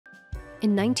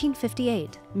In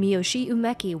 1958, Miyoshi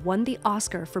Umeki won the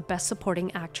Oscar for Best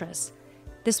Supporting Actress.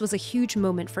 This was a huge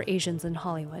moment for Asians in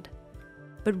Hollywood.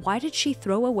 But why did she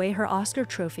throw away her Oscar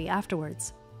trophy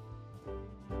afterwards?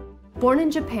 Born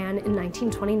in Japan in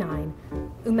 1929,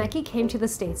 Umeki came to the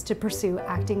States to pursue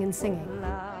acting and singing,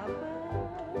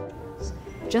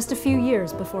 just a few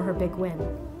years before her big win.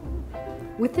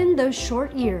 Within those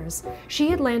short years,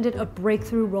 she had landed a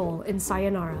breakthrough role in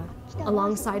Sayonara,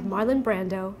 alongside Marlon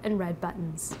Brando and Red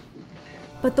Buttons.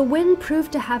 But the win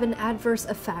proved to have an adverse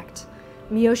effect.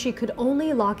 Miyoshi could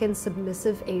only lock in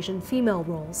submissive Asian female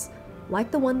roles, like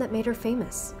the one that made her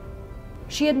famous.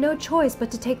 She had no choice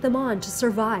but to take them on to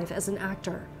survive as an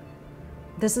actor.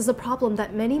 This is a problem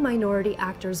that many minority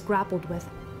actors grappled with,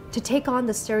 to take on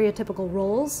the stereotypical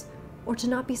roles or to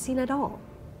not be seen at all.